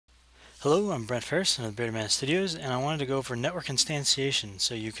Hello, I'm Brent Ferris of Beardman Studios, and I wanted to go over network instantiation,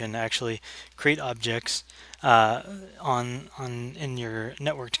 so you can actually create objects in your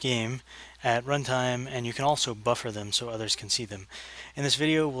networked game at runtime, and you can also buffer them so others can see them. In this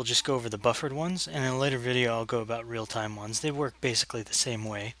video, we'll just go over the buffered ones, and in a later video, I'll go about real-time ones. They work basically the same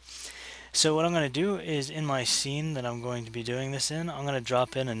way. So what I'm going to do is in my scene that I'm going to be doing this in, I'm going to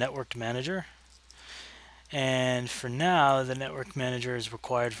drop in a networked manager. And for now, the network manager is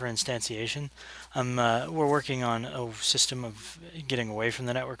required for instantiation. We're working on a system of getting away from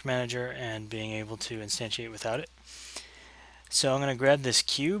the network manager and being able to instantiate without it. So I'm going to grab this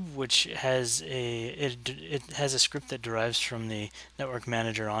cube, which has it has a script that derives from the network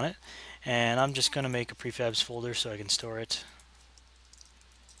manager on it, and I'm just going to make a prefabs folder so I can store it.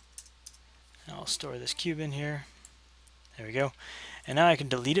 I'll store this cube in here. There we go. And now I can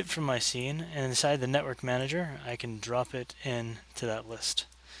delete it from my scene, and inside the network manager I can drop it into that list.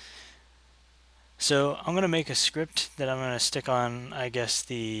 So I'm going to make a script that I'm going to stick on, I guess,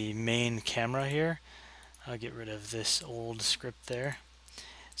 the main camera here. I'll get rid of this old script there.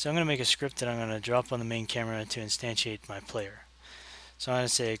 So I'm going to make a script that I'm going to drop on the main camera to instantiate my player. So I'm going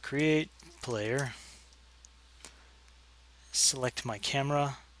to say create player, select my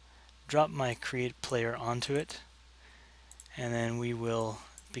camera, drop my create player onto it, and then we will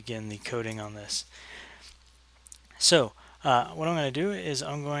begin the coding on this. So what I'm going to do is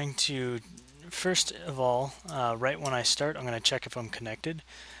I'm going to first of all, right when I start, I'm going to check if I'm connected.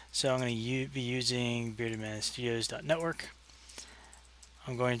 So I'm going to be using beardedmanstudios.network.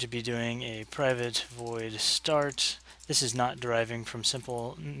 I'm going to be doing a private void start. This is not deriving from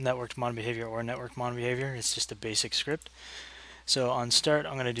simple networked mon behavior or network mon behavior. It's just a basic script. So on start,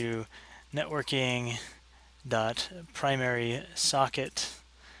 I'm going to do networking dot primary socket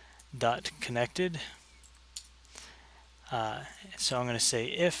dot connected. So I'm going to say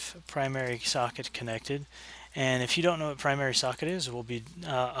if primary socket connected, and if you don't know what primary socket is,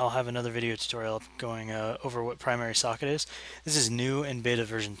 I'll have another video tutorial going over what primary socket is. This is new in beta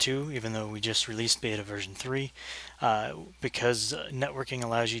version 2, even though we just released beta version 3, because networking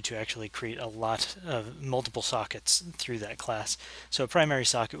allows you to actually create a lot of multiple sockets through that class. So a primary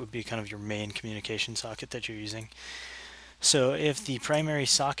socket would be kind of your main communication socket that you're using. So if the primary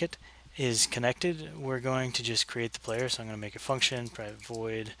socket is connected, we're going to just create the player. So I'm going to make a function, private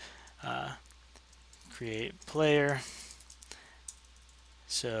void create player.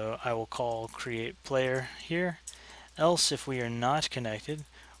 So I will call create player here. Else, if we are not connected,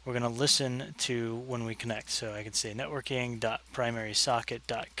 we're going to listen to when we connect. So I can say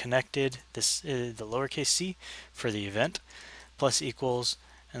networking.primarySocket.connected. This is the lowercase c for the event, plus equals,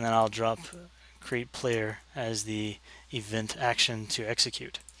 and then I'll drop create player as the event action to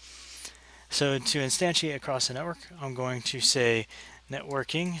execute. So to instantiate across the network, I'm going to say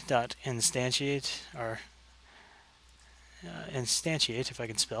networking.instantiate, or instantiate, if I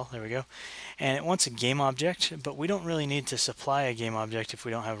can spell, there we go. And it wants a game object, but we don't really need to supply a game object if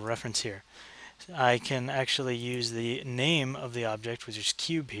we don't have a reference here. I can actually use the name of the object, which is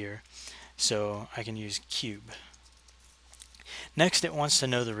cube here, so I can use cube. Next, it wants to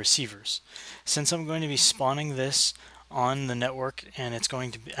know the receivers. Since I'm going to be spawning this on the network and it's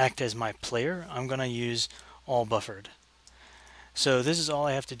going to act as my player, I'm going to use all buffered. So this is all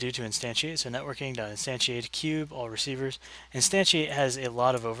I have to do to instantiate. So networking.instantiate cube, all receivers. Instantiate has a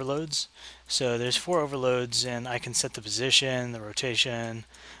lot of overloads. So there's 4 overloads, and I can set the position, the rotation,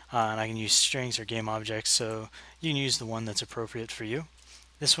 and I can use strings or game objects. So you can use the one that's appropriate for you.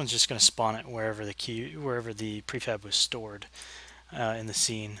 This one's just going to spawn it wherever the prefab was stored in the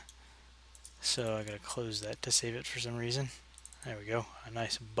scene. So I gotta close that to save it for some reason. There we go, a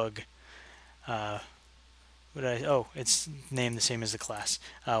nice bug. Oh, it's named the same as the class.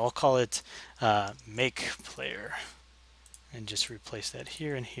 I'll call it make player, and just replace that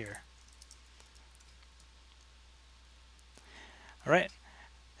here and here. All right.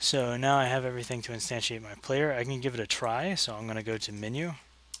 So now I have everything to instantiate my player. I can give it a try. So I'm gonna go to menu.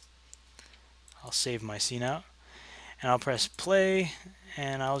 I'll save my scene out, and I'll press play,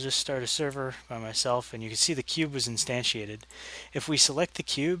 and I'll just start a server by myself, and you can see the cube was instantiated. If we select the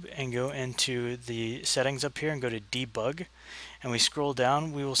cube and go into the settings up here and go to debug, and we scroll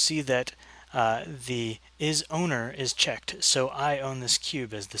down, we will see that the isOwner is checked, so I own this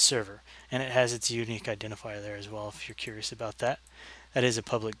cube as the server, and it has its unique identifier there as well if you're curious about that. That is a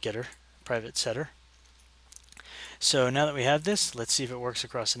public getter, private setter. So now that we have this, let's see if it works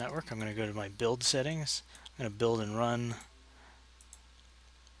across the network. I'm going to go to my build settings. I'm going to build and run.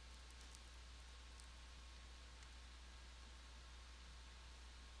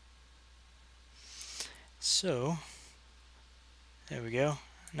 So there we go.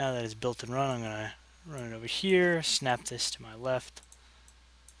 Now that it's built and run, I'm going to run it over here, snap this to my left,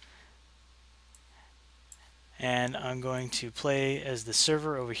 and I'm going to play as the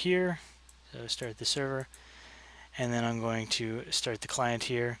server over here. So start the server, and then I'm going to start the client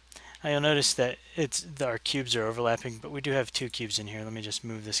here. Now you'll notice that our cubes are overlapping, but we do have two cubes in here. Let me just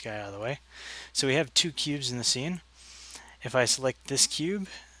move this guy out of the way. So we have two cubes in the scene. If I select this cube,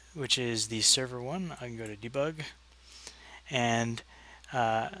 which is the server one, I can go to debug, and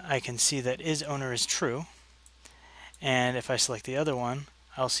I can see that isOwner is true. And if I select the other one,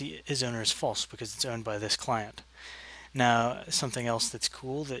 I'll see isOwner is false because it's owned by this client. Now, something else that's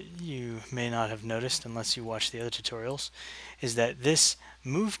cool that you may not have noticed unless you watch the other tutorials is that this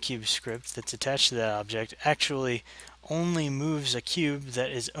moveCube script that's attached to that object actually only moves a cube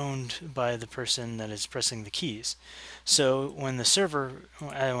that is owned by the person that is pressing the keys. So when the server,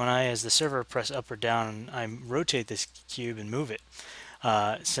 when I as the server press up or down, I rotate this cube and move it.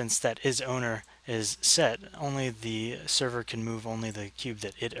 Since that isOwner is set, only the server can move only the cube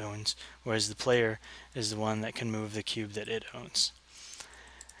that it owns, whereas the player is the one that can move the cube that it owns.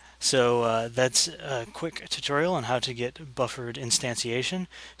 So that's a quick tutorial on how to get buffered instantiation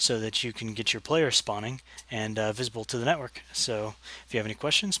so that you can get your player spawning and visible to the network. So if you have any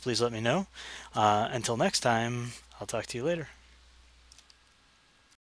questions, please let me know. Until next time, I'll talk to you later.